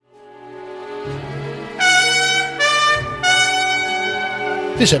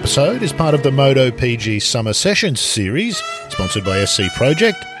This episode is part of the Moto PG Summer Sessions series, sponsored by SC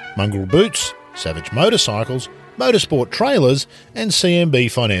Project, Mongrel Boots, Savage Motorcycles, Motorsport Trailers and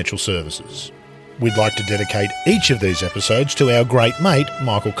CMB Financial Services. We'd like to dedicate each of these episodes to our great mate,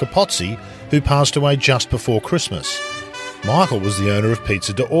 Michael Capozzi, who passed away just before Christmas. Michael was the owner of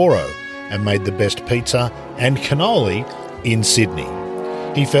Pizza d'Oro and made the best pizza and cannoli in Sydney.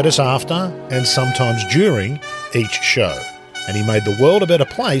 He fed us after and sometimes during each show, and he made the world a better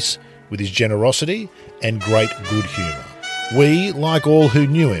place with his generosity and great good humour. We, like all who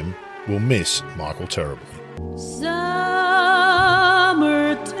knew him, will miss Michael terribly. Summertime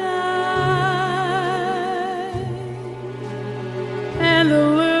and the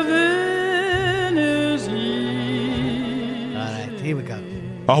living is easy. All right, here we go.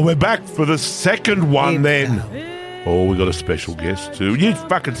 Oh, we're back for the second one Here we then. go. Oh, we got a special guest too. You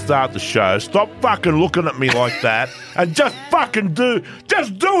fucking start the show. Stop fucking looking at me like that and just fucking do it.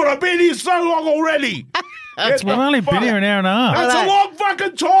 I've been here so long already. We've only been here an hour and a half. That's All right. a long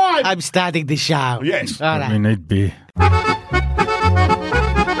fucking time. I'm starting the show. Yes. All We right. need beer.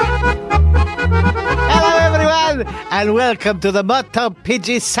 Hello, everyone, and welcome to the Moto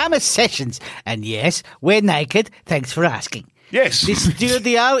PG Summer Sessions. And yes, we're naked. Thanks for asking. Yes. The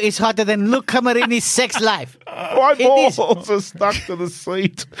studio is hotter than Luke Camerini's sex life. My It is. balls are stuck to the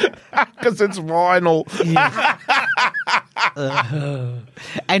seat because it's vinyl.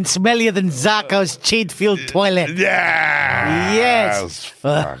 And smellier than Zarko's cheat-filled toilet. Yeah. Yes.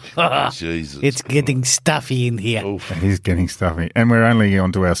 Fuck. Jesus. It's getting stuffy in here. Oof. He's getting stuffy. And we're only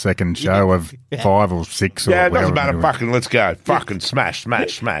on to our second show of 5 or 6 or Yeah, it doesn't whatever. matter. Fucking let's go. Fucking smash.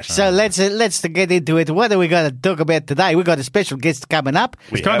 So let's get into it. What are we going to talk about today? We got a special guest coming up.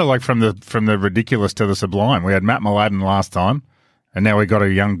 It's kind of like from the ridiculous to the sublime. We had Matt Mladen last time, and now we got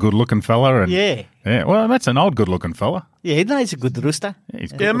a young, good-looking fella. And Yeah. Well, that's an old, good-looking fella. Yeah, no, he's a good rooster. Yeah,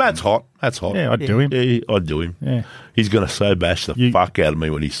 he's good. Yeah, Matt's hot. That's hot. Yeah, I'd do him. Yeah, I'd do him. Yeah. He's going to so bash the fuck out of me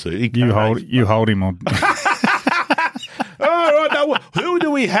when he sees it. You hold him on. All right, now, who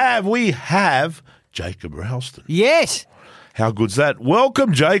do we have? We have Jacob Raulstone. Yes. How good's that?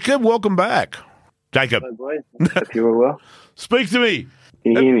 Welcome, Jacob. Welcome back. Jacob, Hello, boys. Hope you were well. speak to me.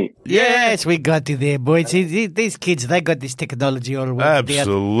 Can you hear me? Yes, we got you there, boys. These kids, they got this technology all worked out.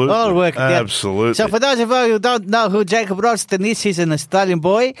 Absolutely. All worked out. Absolutely. So for those of you who don't know who Jacob Raulstone is, he's an Australian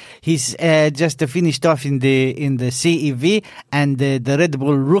boy. He's just finished off in the CEV and the Red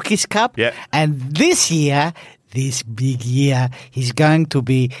Bull Rookies Cup. Yeah. And this year, this big year, he's going to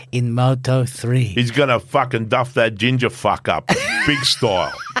be in Moto 3. He's going to fucking duff that ginger fuck up. Big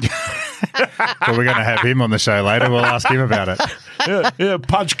style. Well, we're going to have him on the show later. We'll ask him about it. Yeah,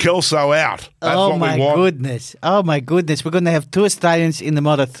 punch Kelso out. That's Oh what my we want. goodness. Oh my goodness. We're going to have 2 Australians in the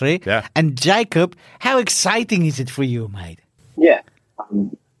Moto 3. Yeah. And Jacob, how exciting is it for you, mate? Yeah.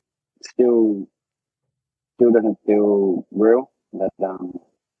 Still doesn't feel real that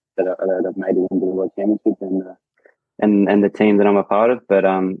I've made it into the World Championship and the team that I'm a part of. But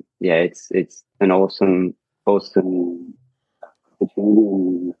yeah, it's an awesome opportunity,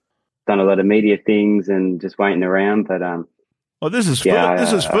 and done a lot of media things and just waiting around. But Oh, this is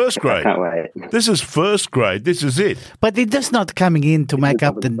first I grade. can't wait. This is first grade. This is it. But it does not coming in to make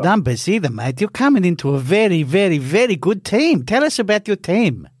up the numbers either, mate. You're coming into a very, very, very good team. Tell us about your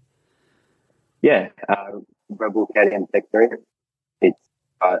team. Yeah, Red Bull KTM Tech 3. It's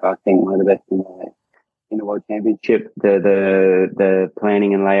I think one of the best in the World Championship. The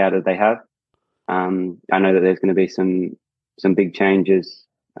planning and layout that they have. I know that there's going to be some big changes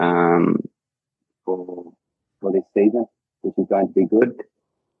for this season, which is going to be good.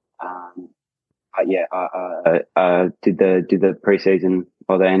 But yeah, I did the preseason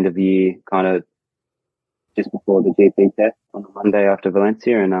or the end of the year kind of just before the GP test on the Monday after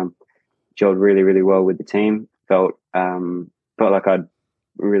Valencia, and gelled really, really well with the team. Felt like I'd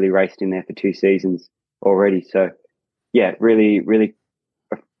really raced in there for 2 seasons already. So yeah, really, really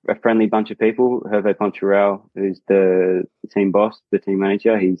a friendly bunch of people. Hervé Poncharal, who's the team boss, the team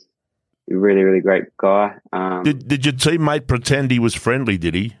manager, he's a really, really great guy. Did your teammate pretend he was friendly,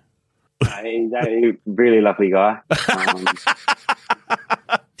 did he? He's a really lovely guy.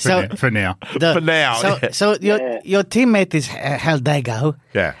 For now. For now. So your teammate is Haldago.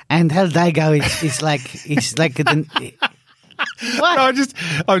 Yeah. And Haldago is like What? No,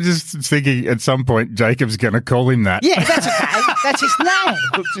 I'm just thinking at some point Jacob's going to call him that. Yeah, that's okay. That's his name.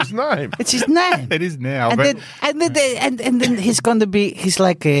 What's his name? It's his name. It is now. And but then he's going to be he's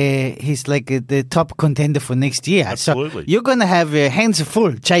like the top contender for next year. Absolutely. So you're going to have your hands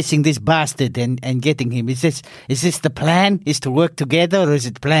full chasing this bastard and getting him. Is this the plan? Is to work together, or is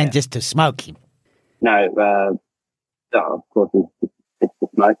it the plan just to smoke him? No, of course it's the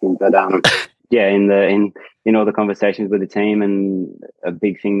smoking, but yeah, in all the conversations with the team, and a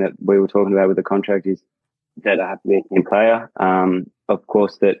big thing that we were talking about with the contract is that I have to be a team player. Of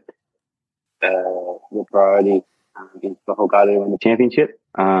course, that the priority is for Hoggaru to win the championship.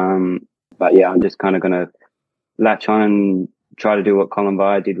 But yeah, I'm just kind of going to latch on and try to do what Colin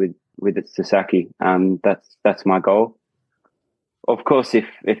Byer did with the Sasaki. That's my goal. Of course, if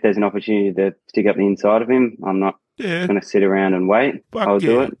there's an opportunity to stick up the inside of him, I'm not going to sit around and wait. I'll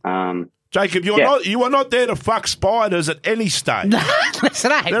do it. Jacob, you are not there to fuck spiders at any stage. No, that's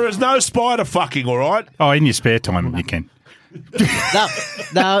right. There is no spider fucking, all right? oh, in your spare time you can.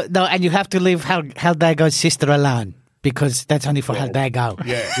 No, and you have to leave Haldago's sister alone because that's only for Haldago.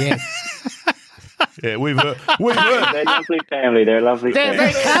 Yeah. Yeah, we've heard. They're a lovely family. They're a lovely They're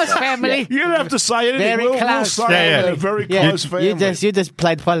family. very close family. You don't have to say anything. Very We'll close. say they're a very Yeah, close family. You just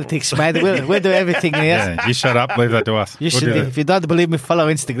played politics, mate. We'll do everything here. Yeah, you shut up. Leave that to us. You We'll should. do it. If you don't believe me,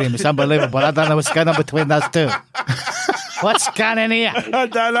 follow Instagram. It's unbelievable. I don't know what's going on between those two. What's going on here? I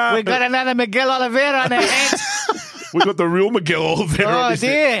don't know. We got another Miguel Oliveira on our hands. We got the real Miguel Oliveira. Oh, on this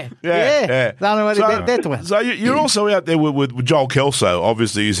dear. thing. Yeah. Don't know what that was. So you're also out there with Joel Kelso.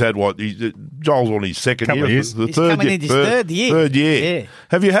 Obviously, he's had Joel's on his second Couple year. of years. The He's third coming year. in his third year. Third year. Yeah.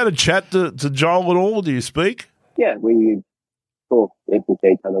 Have you had a chat to Joel at all? Do you speak? Yeah, we talk. If we see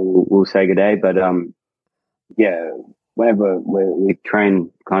each other, we'll say good day. But yeah, whenever we train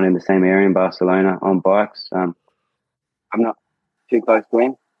kind of in the same area in Barcelona on bikes, I'm not too close to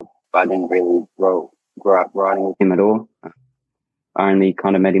him. But I didn't really grow up riding with him at all. I only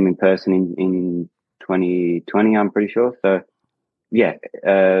kind of met him in person in 2020, I'm pretty sure. So, yeah.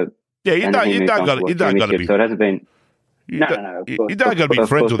 Yeah, you don't got to be. So it hasn't been. You No. don't Of course, got to be of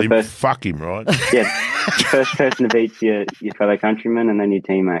friends course, with the him. best- Fuck him, right? Yeah, first person to beat your fellow countrymen and then your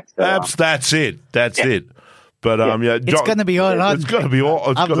teammates. So, That's it. That's it. But It's going to be all on. It's going to be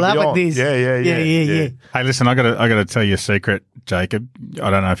all. I'm loving this. Yeah. Hey, listen, I got to tell you a secret, Jacob. I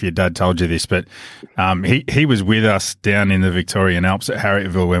don't know if your dad told you this, but he was with us down in the Victorian Alps at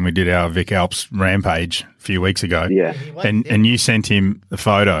Harrietville when we did our Vic Alps rampage a few weeks ago. Yeah. And you sent him a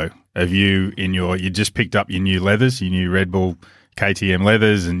photo of you you just picked up your new leathers, your new Red Bull KTM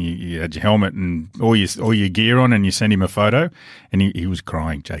leathers, and you had your helmet and all your gear on, and you sent him a photo, and he was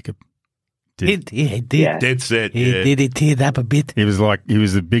crying, Jacob. He did. Yeah. Dead set. He Yeah. did. He teared up a bit. He was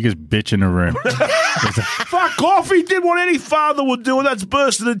the biggest bitch in the room. Fuck off! He did what any father would do, and that's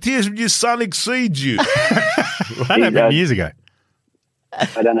burst into tears when your son exceeds you. That happened years ago.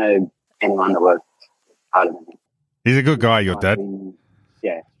 I don't know anyone that works harder than him. He's a good guy, your dad.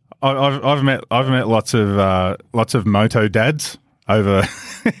 Yeah. I've met lots of moto dads over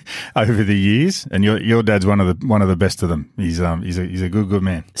the years, and your dad's one of the best of them. He's a good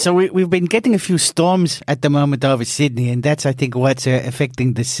man. So we've been getting a few storms at the moment over Sydney, and that's, I think, what's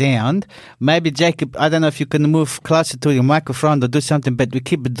affecting the sound. Maybe, Jacob, I don't know if you can move closer to your microphone or do something, but we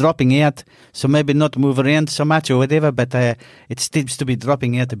keep dropping out, so maybe not move around so much or whatever, but it seems to be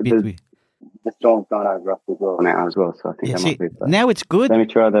dropping out a bit. The storm's gone over us as well now as well, so I think Yeah, that see, might be better. now it's good. Let me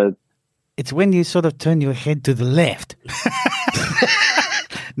try the... It's when you sort of turn your head to the left.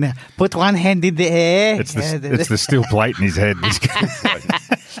 Now, put one hand in the air. It's the steel plate in his head.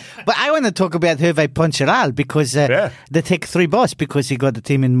 But I want to talk about Hervé Poncharal because the Tech 3 boss, because he got the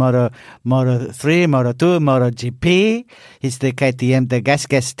team in Moto 3, Moto 2, Moto GP. He's the KTM, the gas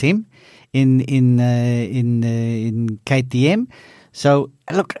team in KTM. So,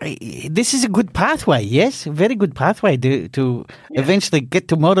 look, this is a good pathway, yes? A very good pathway to eventually get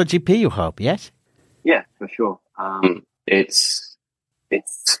to MotoGP, you hope, yes? Yeah, for sure. It's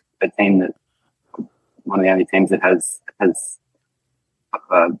a team that, one of the only teams that has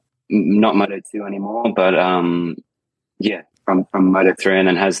not Moto 2 anymore, but from Moto 3, and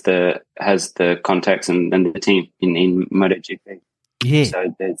then has the contacts and the team in MotoGP. Yeah.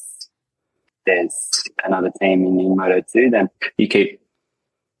 So there's another team in Moto 2, then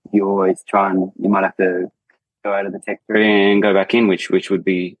you always you might have to go out of the Tech 3 and go back in, which would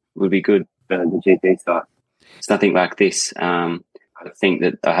be good for the GP side. It's nothing like this. I think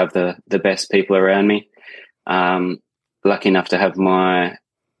that I have the best people around me. Lucky enough to have my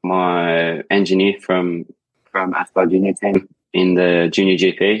engineer from Aspar Junior team in the Junior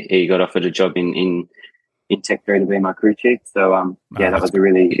GP. He got offered a job in in Tech 3 to be my crew chief. So that was a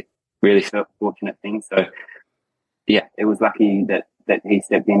really, really fortunate thing. So yeah, it was lucky that he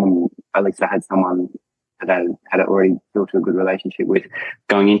stepped in, and at least I had someone that I had already built a good relationship with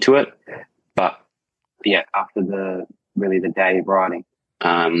going into it. But yeah, after the day of riding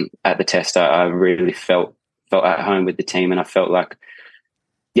at the test, I really felt at home with the team, and I felt like,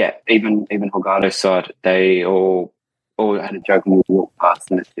 yeah, even Holgado's side, they all had a joke when we walked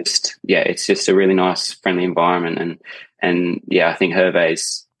past, and it's just a really nice, friendly environment, and yeah, I think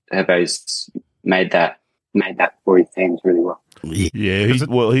Hervé's made that for his teams really well. Yeah,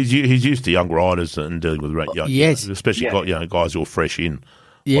 he's used to young riders and dealing with young, yes, especially guys who are fresh in.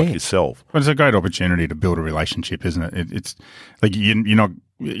 Yeah. Like yourself. Well, it's a great opportunity to build a relationship, isn't it? It's like you're not.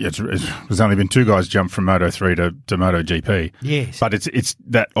 There's only been 2 guys jumped from Moto 3 to Moto GP. Yes, but it's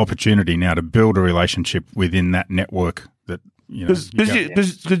that opportunity now to build a relationship within that network that you know.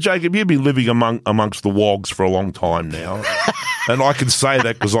 Because Jacob, you've been living amongst the wogs for a long time now, and I can say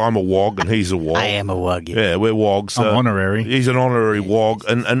that because I'm a wog and he's a wog. I am a wog. Yeah, we're wogs. I'm honorary. He's an honorary wog,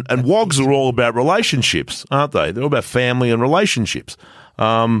 and wogs are all about relationships, aren't they? They're all about family and relationships.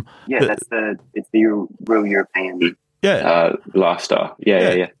 It's the real European lifestyle.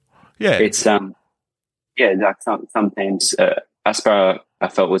 Yeah. It's like some teams. Aspera, I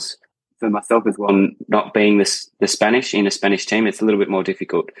felt, was for myself as well. Not being the Spanish in a Spanish team, it's a little bit more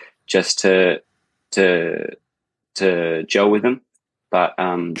difficult just to gel with them. But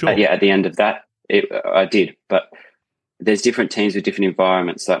at the end of that, I did. But there's different teams with different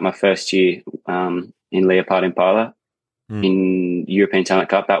environments. Like my first year in Leopard Impala. In European Talent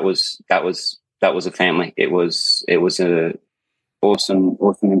Cup, that was a family. It was a awesome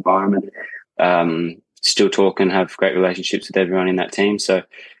environment. Still talk and have great relationships with everyone in that team. So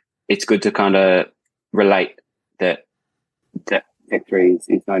it's good to kind of relate that Tech 3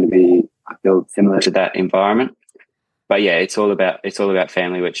 is going to be, I feel, similar to that environment. But yeah, it's all about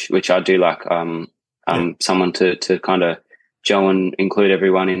family, which I do like. Someone to kind of gel and include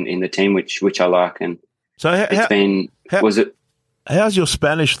everyone in the team, which I like. And so how's your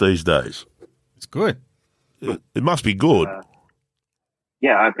Spanish these days? It's good. It must be good.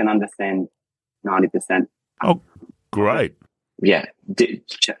 I can understand 90%. Oh, great. Yeah,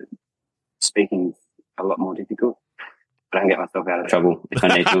 speaking's a lot more difficult, but I can get myself out of trouble if I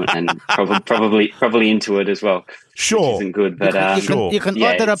need to, and probably into it as well. Sure, which isn't good, but you can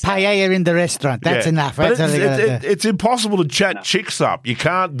order a paella in the restaurant. That's enough. But it's impossible to chat chicks up. You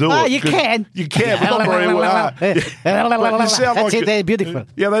can't do it. You can. You can, but not very well. That's it. They're beautiful.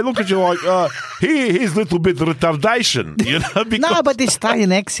 Yeah, they look at you like, here's a little bit of retardation. You know? No, but the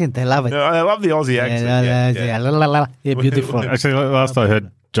Italian accent, I love it. I love the Aussie accent. Yeah, beautiful. Actually, last I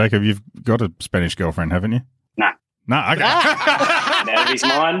heard, Jacob, you've got a Spanish girlfriend, haven't you? No, okay. That is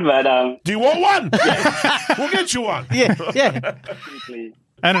mine, but do you want one? We'll get you one. Yeah.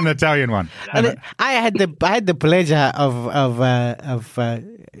 And an Italian one. And I had the pleasure of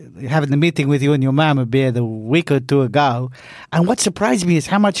having a meeting with you and your mum about a week or two ago. And what surprised me is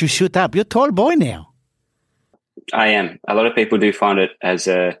how much you shoot up. You're a tall boy now. I am. A lot of people do find it as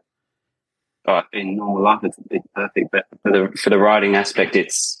in normal life it's perfect, but for the riding aspect,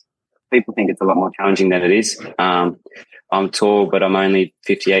 people think it's a lot more challenging than it is. I'm tall, but I'm only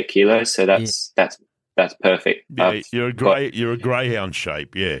 58 kilos, so that's perfect. Yeah, you're a greyhound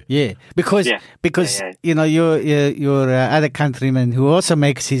shape. Yeah, because you know your other countryman who also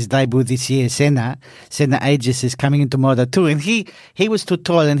makes his debut this year, Senna Aegis, is coming into Moto 2, and he was too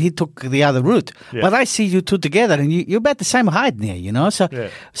tall and he took the other route. Yeah. But I see you two together, and you're about the same height now, you know. So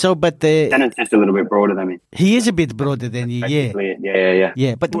but Senna's just a little bit broader than me. He is a bit broader than you.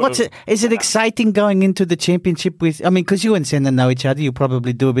 Yeah. But is it exciting going into the championship with? I mean, because you and Senna know each other, you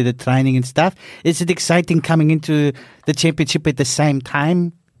probably do a bit of training and stuff. Is it exciting coming into the championship at the same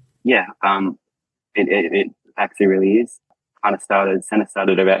time? Yeah, it actually really is. Senna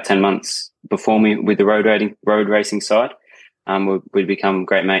started about 10 months before me with the road racing side. We'd become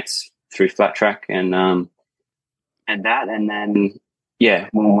great mates through flat track and then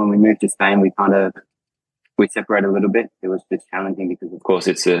when we moved to Spain, we separated a little bit. It was just challenging because, of course,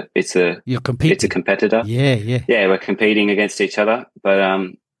 it's a competitor. Yeah. We're competing against each other, but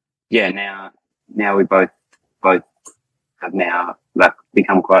now we both have now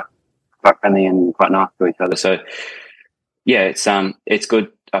become quite friendly and quite nice to each other. So yeah, it's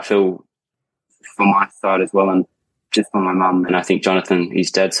good. I feel for my side as well, and just for my mum, and I think Jonathan, his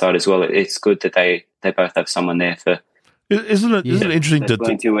dad's side as well. It's good that they both have someone there for. Isn't it interesting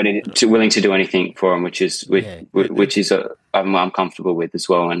willing to do anything for them, which is I'm comfortable with as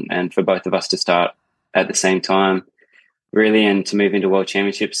well, and for both of us to start at the same time, really, and to move into World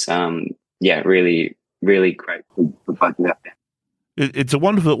Championships, really, really great for both of them. It's a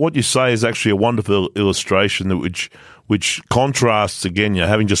wonderful. What you say is actually a wonderful illustration that which contrasts again. You know,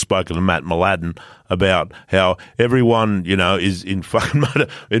 having just spoken to Matt Mladen about how everyone is in fucking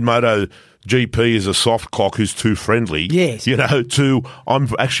Moto GP is a soft cock who's too friendly. Yes. To I'm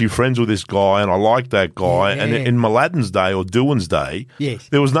actually friends with this guy and I like that guy. Yeah. And in Mladen's day or Doohan's day, yes,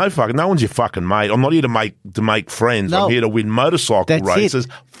 there was no one's your fucking mate. I'm not here to make friends. No. I'm here to win motorcycle That's races.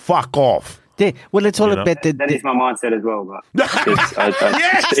 Fuck off. yeah. Well, it's all about That is my mindset as well, but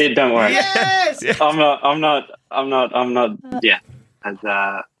Yes! don't worry. Yes. I'm not. Yeah,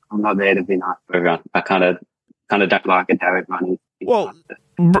 I'm not there to be nice to everyone. I kind of don't like it how everyone is. Well,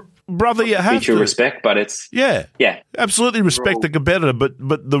 brother, you have mutual to respect, but it's yeah, absolutely respect the competitor, but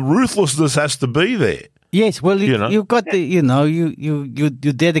the ruthlessness has to be there. Yes, well, you've got you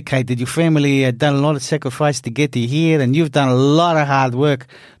dedicated. Your family had done a lot of sacrifice to get you here, and you've done a lot of hard work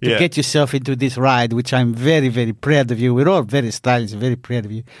to get yourself into this ride, which I'm very, very proud of you. We're all very Australians, very proud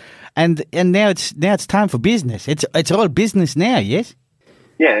of you. And now it's time for business. It's all business now. Yes.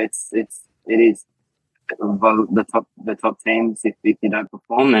 Yeah, it is. Well, the top teams, if you don't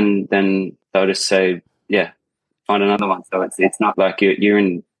perform, then they'll just say, yeah, find another one. So it's not like you're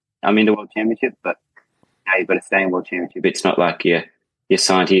in. I'm in the World Championship, but now you've got to stay in World Championship. It's not like you're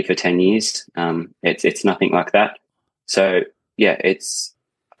signed here for 10 years. It's nothing like that. So yeah,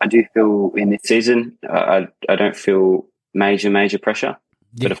 I do feel in this season, I don't feel major pressure,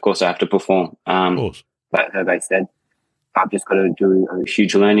 but of course I have to perform. Of course. But as I said, I've just got to do a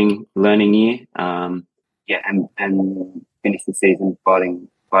huge learning year. And finish the season fighting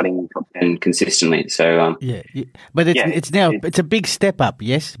top 10 consistently. So but it's a big step up.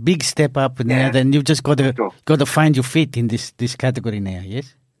 Yes, big step up now. Then you've just got to find your feet in this category now.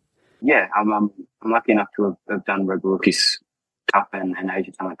 Yes. Yeah, I'm lucky enough to have done Red Bull Rookies Cup and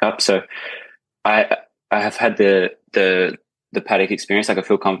Asia Talent Cup. So I have had the paddock experience. Like I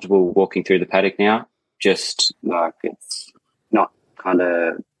feel comfortable walking through the paddock now. Just like it's not kind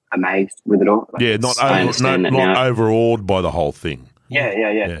of amazed with it all. Like not now. overawed by the whole thing.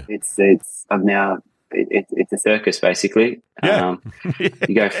 Yeah. It's a circus basically. Yeah.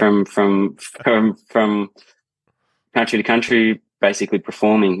 You go from country to country, basically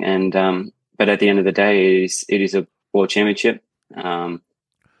performing, and but at the end of the day, it is a world championship.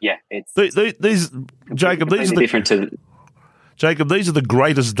 It's these Jacob. These are different to. Jacob, these are the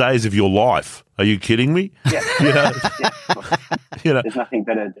greatest days of your life. Are you kidding me? Yeah. There's nothing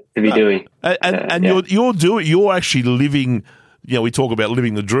better to be doing. And you're actually living. We talk about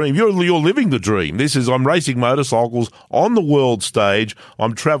living the dream. You're living the dream. I'm racing motorcycles on the world stage.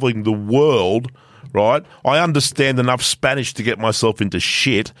 I'm traveling the world. Right, I understand enough Spanish to get myself into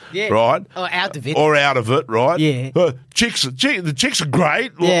shit. Yeah. Right, or out of it. Right. Yeah. The chicks are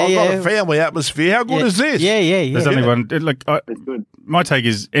great. I've got a family atmosphere. How good is this? Yeah. There's only one. It's good. My take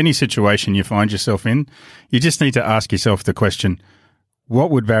is any situation you find yourself in, you just need to ask yourself the question: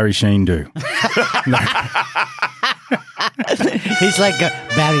 what would Barry Sheen do? He's like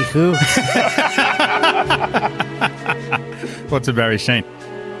Barry who? What's a Barry Sheen?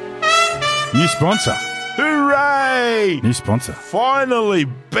 New sponsor. Hooray! New sponsor. Finally,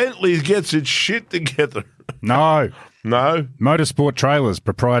 Bentley gets its shit together. No. Motorsport Trailers,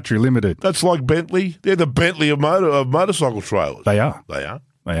 Proprietary Limited. That's like Bentley. They're the Bentley of motorcycle trailers. They are.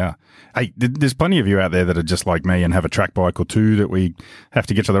 Hey, there's plenty of you out there that are just like me and have a track bike or two that we have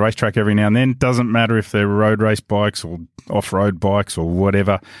to get to the racetrack every now and then. Doesn't matter if they're road race bikes or off-road bikes or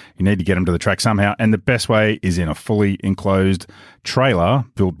whatever. You need to get them to the track somehow. And the best way is in a fully enclosed trailer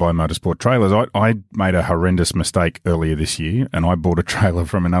built by Motorsport Trailers. I made a horrendous mistake earlier this year and I bought a trailer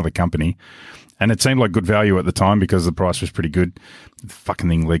from another company. And it seemed like good value at the time because the price was pretty good. The fucking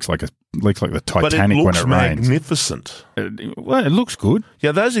thing leaks like the Titanic when it rains. Magnificent. Well, it looks good.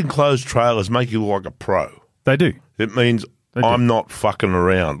 Yeah, those enclosed trailers make you look like a pro. They do. It means I'm not fucking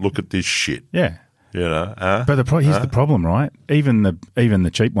around. Look at this shit. Yeah. But here's the problem, right? Even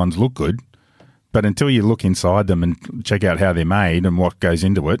the cheap ones look good. But until you look inside them and check out how they're made and what goes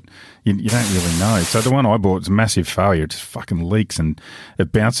into it, you don't really know. So the one I bought is a massive failure. It just fucking leaks and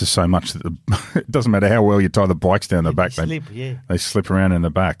it bounces so much that it doesn't matter how well you tie the bikes down the back. They slip around in the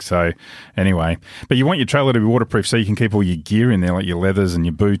back. So anyway, but you want your trailer to be waterproof so you can keep all your gear in there, like your leathers and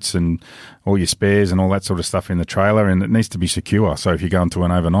your boots and all your spares and all that sort of stuff in the trailer, and it needs to be secure. So if you're going to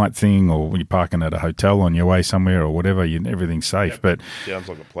an overnight thing or you're parking at a hotel on your way somewhere or whatever, everything's safe. But sounds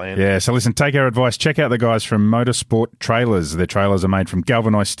like a plan. Yeah, so listen, take our advice advice, check out the guys from Motorsport Trailers. Their trailers are made from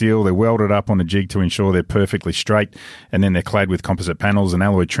galvanised steel. They're welded up on a jig to ensure they're perfectly straight, and then they're clad with composite panels and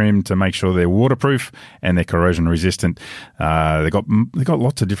alloy trim to make sure they're waterproof and they're corrosion resistant. They've got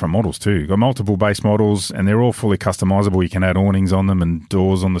lots of different models too. They've got multiple base models, and they're all fully customisable. You can add awnings on them and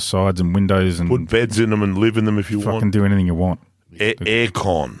doors on the sides and windows, and put beds in them and live in them if you want. Fucking do anything you want.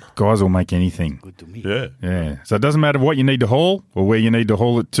 Aircon. Guys will make anything. Good to me. Yeah. So it doesn't matter what you need to haul or where you need to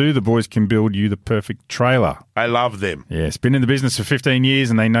haul it to. The boys can build you the perfect trailer. I love them. Yeah, it's been in the business for 15 years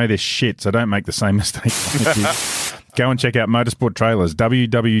and they know their shit, so don't make the same mistake. Go and check out Motorsport Trailers,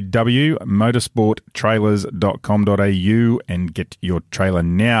 www.motorsporttrailers.com.au, and get your trailer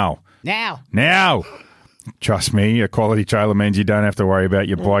now. Now! Trust me, a quality trailer means you don't have to worry about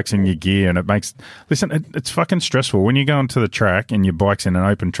your bikes and your gear, and it makes... Listen, it's fucking stressful. When you go onto the track and your bike's in an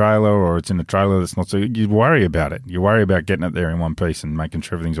open trailer or it's in a trailer that's not so... You worry about it. You worry about getting it there in one piece and making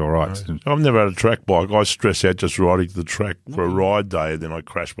sure everything's all right. I've never had a track bike. I stress out just riding to the track for a ride day, and then I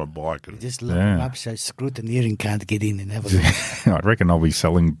crash my bike. And Just lock them up so scrutineering can't get in and have a look. I reckon I'll be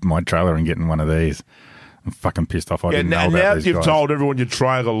selling my trailer and getting one of these. I'm fucking pissed off. I didn't know about now these you've guys. told everyone your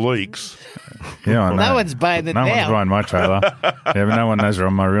trailer leaks. Yeah, I know. No one's buying it No now. one's buying my trailer. Yeah, but no one knows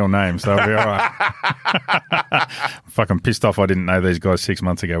my real name, so I'll be all right. Fucking pissed off I didn't know these guys 6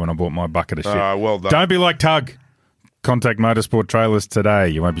 months ago when I bought my bucket of shit. Well done. Don't be like Tug. Contact Motorsport Trailers today.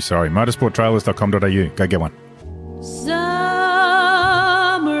 You won't be sorry. Motorsporttrailers.com.au. Go get one.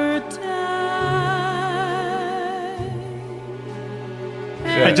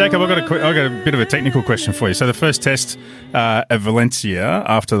 Hey, Jacob, I've got a bit of a technical question for you. So the first test at Valencia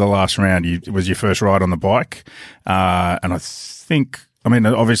after the last round was your first ride on the bike. And I think,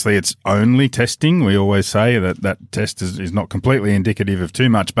 obviously it's only testing. We always say that test is not completely indicative of too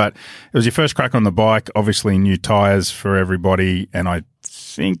much, but it was your first crack on the bike, obviously new tyres for everybody. And I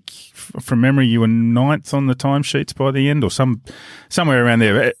think from memory you were 9th on the timesheets by the end or somewhere around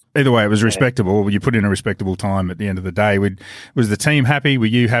there. Either way, it was respectable. You put in a respectable time at the end of the day. Was the team happy? Were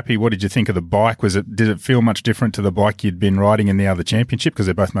you happy? What did you think of the bike? Did it feel much different to the bike you'd been riding in the other championship? Because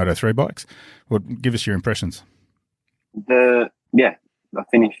they're both Moto 3 bikes. Well, give us your impressions. I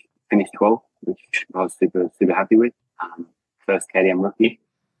finished 12th, which I was super happy with. First KTM rookie,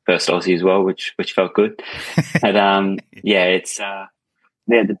 first Aussie as well, which felt good. But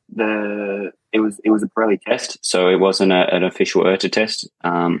it was a Pirelli test, so it wasn't an official IRTA test.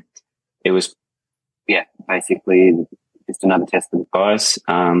 It was basically just another test for the tyres.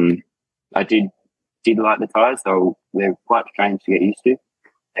 I did like the tyres, so they're quite strange to get used to.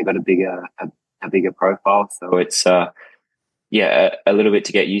 They got a bigger profile, so it's a little bit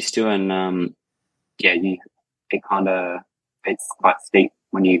to get used to, and it's quite steep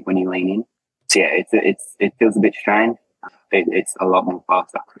when you lean in. So it feels a bit strange. It's a lot more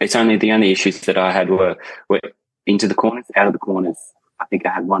faster. The only issues that I had were into the corners, out of the corners. I think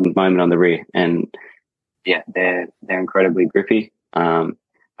I had one moment on the rear, and they're incredibly grippy. Still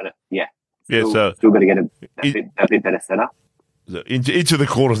got to get a bit better setup. Into the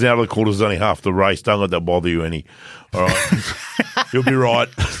corners, out of the corners is only half the race. Don't let that bother you any. All right, you'll be right.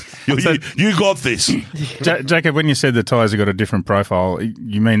 You got this, Jacob. When you said the tyres have got a different profile,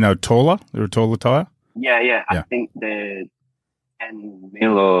 you mean they're taller? They're a taller tyre? Yeah. I think they're 10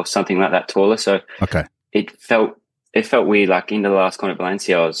 mil or something like that taller. So okay, it felt weird. Like in the last corner of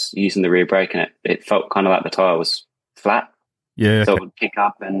Valencia, I was using the rear brake, and it felt kind of like the tyre was flat. Yeah, so it would kick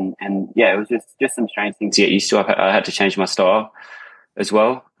up, and it was just some strange things to get used to. I had to change my style as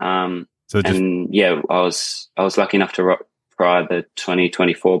well. I was lucky enough to ride the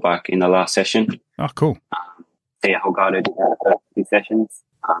 2024 bike in the last session. Oh, cool. Holgado did that the first 2 sessions.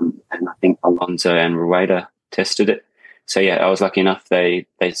 And I think Alonso and Rueda tested it. So I was lucky enough. They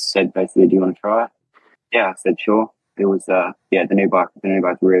said basically, "Do you want to try it?" Yeah, I said sure. It was the new bike. The new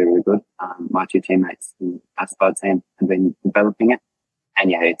bike's really, really good. My 2 teammates in our Spud team have been developing it,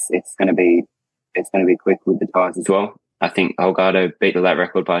 and it's going to be quick with the tyres as well. I think Holgado beat the lap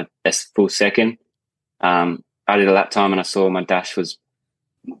record by a full second. I did a lap time, and I saw my dash was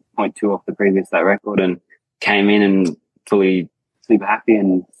 0.2 off the previous lap record, and came in and fully super happy,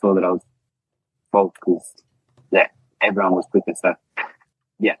 and saw that I was fault because everyone was quicker. So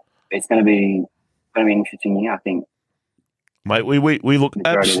it's going to be an interesting year. I think Mate, we look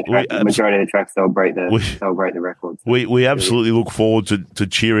Majority of the tracks they'll break the records. We absolutely look forward to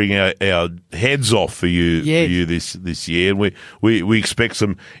cheering our heads off for you this year. And we expect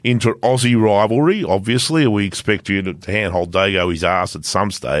some inter-Aussie rivalry, obviously, and we expect you to handhold Dago his ass at some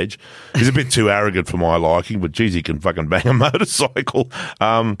stage. He's a bit too arrogant for my liking, but geez, he can fucking bang a motorcycle.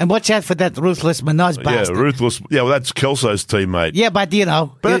 And watch out for that ruthless Minaj bastard. Yeah, ruthless. Yeah, well, that's Kelso's teammate. Yeah, but you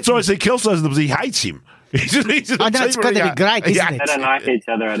know. But that's why I say Kelso's because he hates him. He's I know it's going to be great, isn't it? They don't like each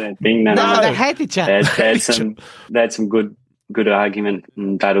other, I don't think. No, they hate each other. They had some good argument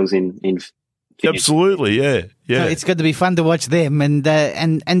and battles in Absolutely, yeah. So it's going to be fun to watch them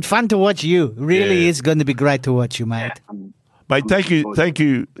and fun to watch you. Really is going to be great to watch you, mate. Mate, thank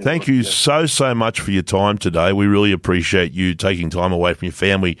you so much for your time today. We really appreciate you taking time away from your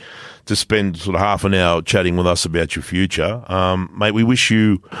family to spend sort of half an hour chatting with us about your future. Mate, we wish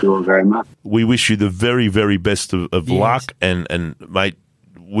you very much. We wish you the very, very best of luck, and mate,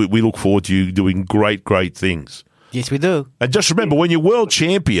 we look forward to you doing great things. Yes, we do. And just remember, when you're world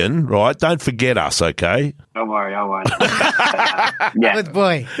champion, right, don't forget us, okay? Don't worry, I won't. Good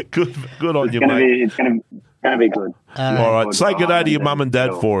boy. Good on you, mate. It's going to be good. All right. Say good day to your mum and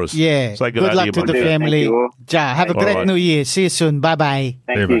dad for us. Yeah. Say good luck to the family. Ja, have a great New Year. See you soon. Bye-bye.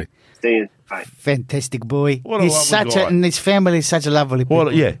 Thank you. See you. Bye. Fantastic boy. What a lovely guy. And his family is such a lovely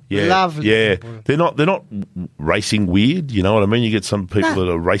people. Yeah. Lovely. Yeah. People. They're not racing weird, you know what I mean? You get some people that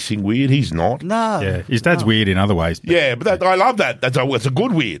are racing weird. He's not. No. Yeah. His dad's weird in other ways. But I love that. That's a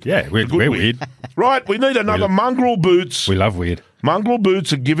good weird. Yeah, we're weird. Right, we need another Mongrel Boots. We love weird. Mongrel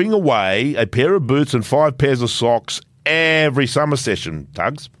Boots are giving away a pair of boots and 5 pairs of socks every summer session,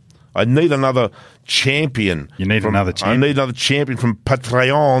 Tugs. I need another champion. You need another champion? I need another champion from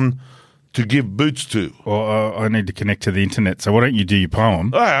Patreon to give boots to. Or I need to connect to the internet. So why don't you do your poem?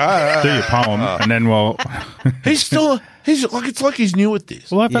 Do your poem, and then he's like, it's like he's new at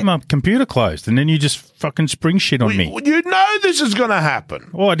this. Well, I've had my computer closed, and then you just fucking spring shit on me. You know this is going to happen.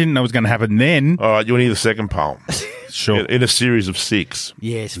 Well, I didn't know it was going to happen then. All right, you want to hear the second poem? Sure. In a series of 6.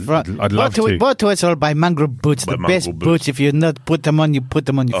 Yes. I'd love to. Brought to us all by Mongrel Boots, the best boots. If you not put them on, you put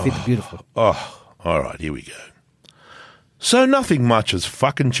them on, you fit beautiful. Oh, all right, here we go. So nothing much has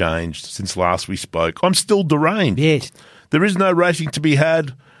fucking changed since last we spoke. I'm still deranged. Yes. There is no racing to be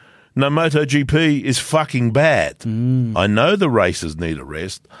had. No MotoGP is fucking bad. I know the racers need a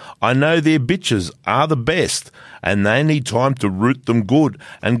rest. I know their bitches are the best, and they need time to root them good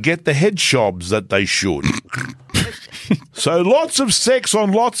and get the head shobs that they should. So lots of sex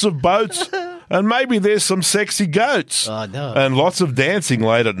on lots of boats, and maybe there's some sexy goats. Oh, no. And lots of dancing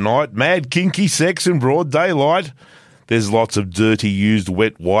late at night, mad kinky sex in broad daylight. There's lots of dirty used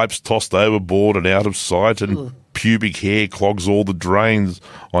wet wipes tossed overboard and out of sight, and pubic hair clogs all the drains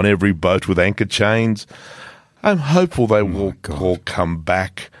on every boat with anchor chains. I'm hopeful they will all come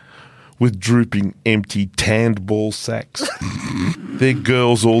back with drooping, empty, tanned ball sacks. Their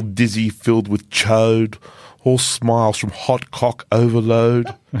girls all dizzy, filled with chode, all smiles from hot cock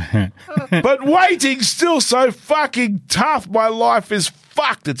overload. But waiting's still so fucking tough. My life is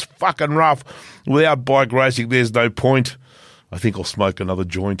fucked. It's fucking rough. Without bike racing, there's no point. I think I'll smoke another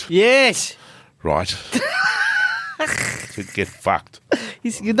joint. Yes. Right. Get fucked.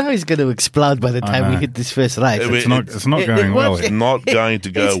 You know he's going to explode by the time we hit this first race. It's not going well. It's not going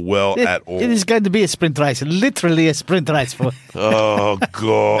to go well at all. It is going to be a sprint race, literally a sprint race for. Oh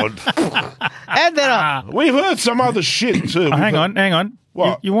God! And there are. We've heard some other shit too. Hang on.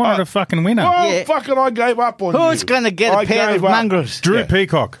 What? You wanted a fucking winner. Well, fucking, I gave up on you. Who's going to get a pair of mongrels? Drew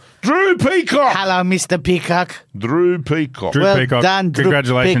Peacock. Drew Peacock. Hello, Mr. Peacock. Drew Peacock. Drew Well Peacock. done, Drew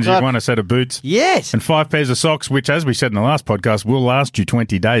Congratulations, Peacock. you've won a set of boots. Yes. And 5 pairs of socks, which, as we said in the last podcast, will last you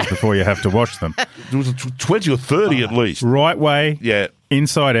 20 days before you have to wash them. It was 20 or 30 at least. Right way. Yeah.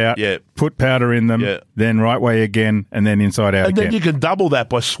 Inside out. Yeah. Put powder in them. Yeah. Then right way again, and then inside out And again. then you can double that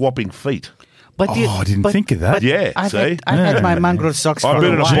by swapping feet. But I didn't think of that. Yeah, I've see? had my mongrel socks for I've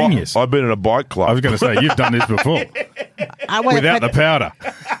been, a while. Genius. I've been in a bike club. I was going to say, you've done this before. Without the powder.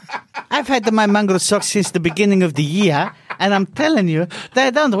 I've had my mongrel socks since the beginning of the year, and I'm telling you,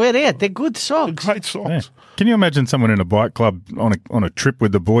 they don't wear it. They're good socks. Great socks. Yeah. Can you imagine someone in a bike club on a trip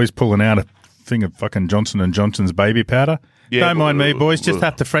with the boys pulling out a thing of fucking Johnson & Johnson's baby powder? Yeah, Don't mind me, boys. Just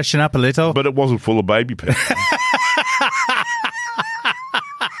have to freshen up a little. But it wasn't full of baby powder.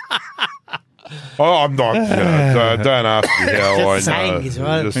 Oh, I'm not. Don't ask me how I know. saying as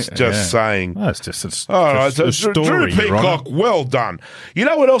well. Just saying. Oh, it's just a, All right, just a so story, Drew Your Honour. Peacock, well done. You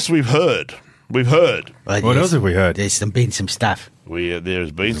know what else we've heard? What else have we heard? There's been some stuff.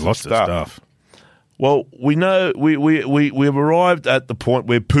 There's been some Lots of stuff. Well, we know we've arrived at the point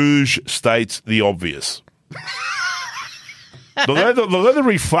where Pooge states the obvious. The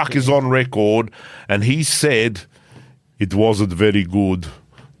leathery fuck is on record, and he said it wasn't very good.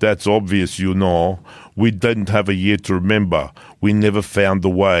 That's obvious, you know. We didn't have a year to remember. We never found the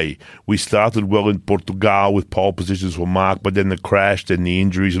way. We started well in Portugal with pole positions for Mark, but then the crash, then the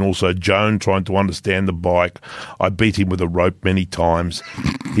injuries, and also Joan trying to understand the bike. I beat him with a rope many times.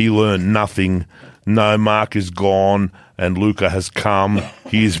 He learned nothing. No, Mark is gone, and Luca has come.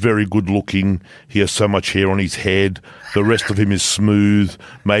 He is very good looking. He has so much hair on his head. The rest of him is smooth,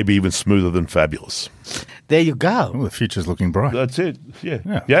 maybe even smoother than fabulous. There you go. Well, the future's looking bright. That's it.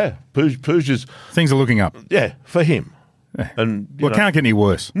 Yeah. Pooch is, Things are looking up. yeah, for him. And you Well, it know- can't get any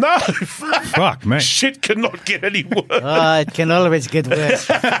worse. No, Fuck, man. shit cannot get any worse. Oh, it can always get worse.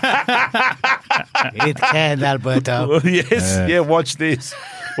 It can, Alberto. Yes, watch this.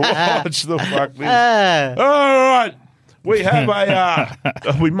 Watch the fuck this. Ah. All right, we have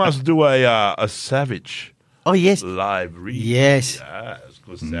we must do a Savage Oh, yes. live read. Yes. It's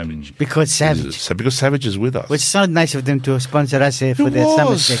called Savage. Because Savage. Because Savage is with us. Which so nice of them to sponsor us for it their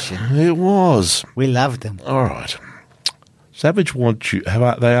summer was. session. It was. We love them. All right. Savage wants you. How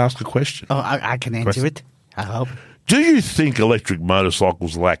about they ask a question? Oh, I can answer it. I hope. Do you think electric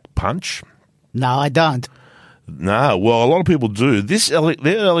motorcycles lack punch? No, I don't. No, well, a lot of people do.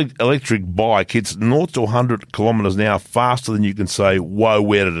 Their electric bike hits 0 to 100 kilometres an hour faster than you can say, whoa,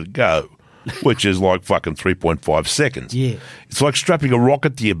 where did it go? Which is like fucking 3.5 seconds. Yeah. It's like strapping a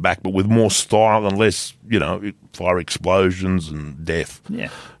rocket to your back, but with more style and less, fire explosions and death. Yeah.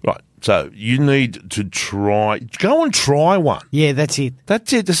 Right. So you need to go and try one. Yeah, that's it.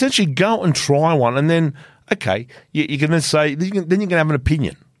 That's it. Essentially, go and try one, and then, okay, you can then say, then you can have an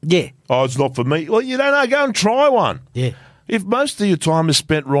opinion. Yeah. Oh, it's not for me. Well, you don't know. Go and try one. Yeah. If most of your time is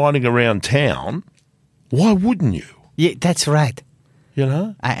spent riding around town, why wouldn't you? Yeah, that's right. You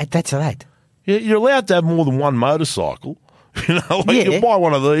know? That's right. You're allowed to have more than one motorcycle. You Yeah. buy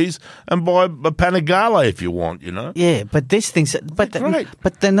one of these and buy a Panigale if you want, Yeah, but these things, but great.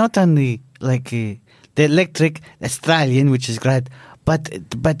 they're not only like the electric Australian, which is great, but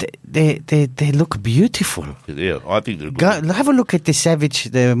they look beautiful. Yeah, I think they're good. Go have a look at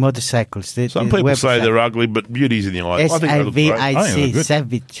the motorcycles. Some people say they're ugly, but beauty's in the eye. I think they look great. I think they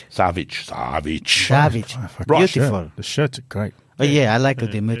SIVIC, look good. Savage. Savage. Oh, fuck, Beautiful. The shirts are great. Oh yeah, I like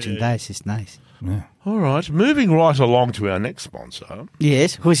the merchandise. It's nice. Yeah. All right, moving right along to our next sponsor.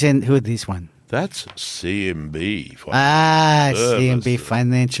 Yes, who this one? That's CMB. CMB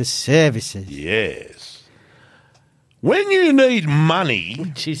Financial Services. Yes. When you need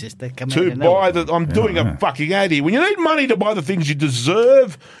money Jesus, they come to out buy of I'm doing a fucking ad here. When you need money to buy the things you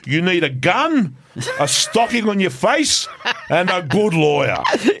deserve, you need a gun, a stocking on your face, and a good lawyer.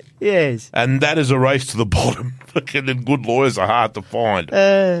 Yes. And that is a race to the bottom. And good lawyers are hard to find.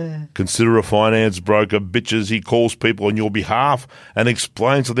 Consider a finance broker, bitches. He calls people on your behalf and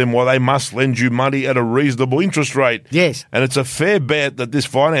explains to them why they must lend you money at a reasonable interest rate. Yes. And it's a fair bet that this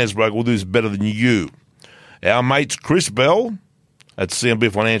finance broker will do this better than you. Our mate Chris Bell at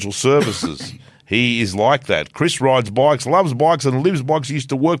CMB Financial Services. He is like that. Chris rides bikes, loves bikes, and lives bikes. He used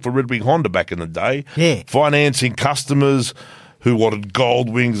to work for Red Wing Honda back in the day. Yeah. Financing customers who wanted gold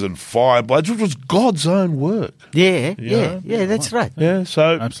wings and Fireblades, which was God's own work. Yeah, that's right. Yeah,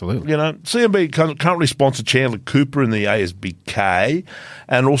 so Absolutely. CMB currently sponsor Chandler Cooper in the ASBK,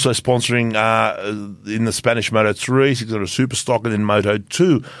 and also sponsoring in the Spanish Moto 3, 600 Super Stock, and then Moto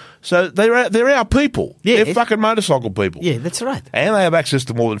 2. So they're our people. Yeah. They're fucking motorcycle people. Yeah, that's right. And they have access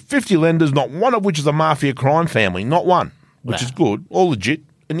to more than 50 lenders, not one of which is a mafia crime family. Not one, which is good, all legit.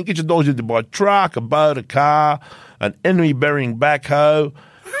 And you get your dollars in to buy a truck, a boat, a car, an enemy-burying backhoe,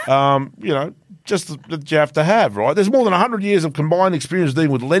 just that you have to have, right? There's more than 100 years of combined experience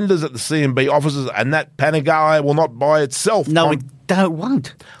dealing with lenders at the CMB offices, and that Panigale will not buy itself. No, it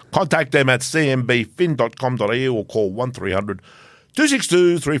won't. Contact them at cmbfin.com.au or call 1300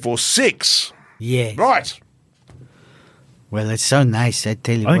 262 346. Yeah. Right. Well, it's so nice, I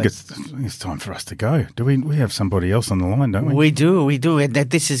tell you I think what. it's time for us to go. Do we have somebody else on the line, don't we? We do. And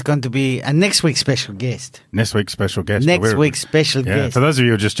that this is going to be a next week's special guest. Next week's special guest. Next week's special Yeah, guest. for those of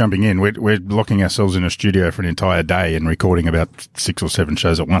you who are just jumping in, we're locking ourselves in a studio for an entire day and recording about 6 or 7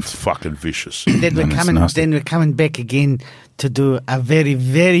 shows at once. Fucking vicious. Then we're And it's coming. nasty. Then we're coming back again to do a very,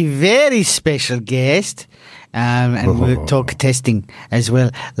 very, very special guest, and we'll talk testing as well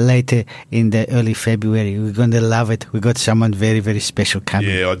later in the early February. We're going to love it. We got someone very, very special coming.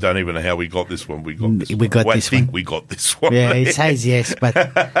 Yeah, I don't even know how we got this one. We got this We got one. this I think one. we got this one. Yeah, it says yes,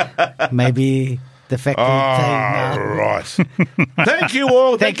 but maybe the factory Ah, team. right. Thank you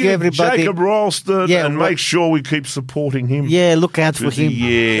all. Thank you, everybody. Jacob Raulstone, Yeah, and make sure we keep supporting him. Yeah, look out for him.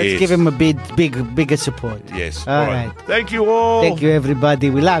 Yes. Let's give him a bigger support. Yes. All right. Thank you all. Thank you, everybody.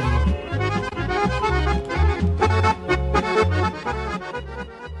 We love you.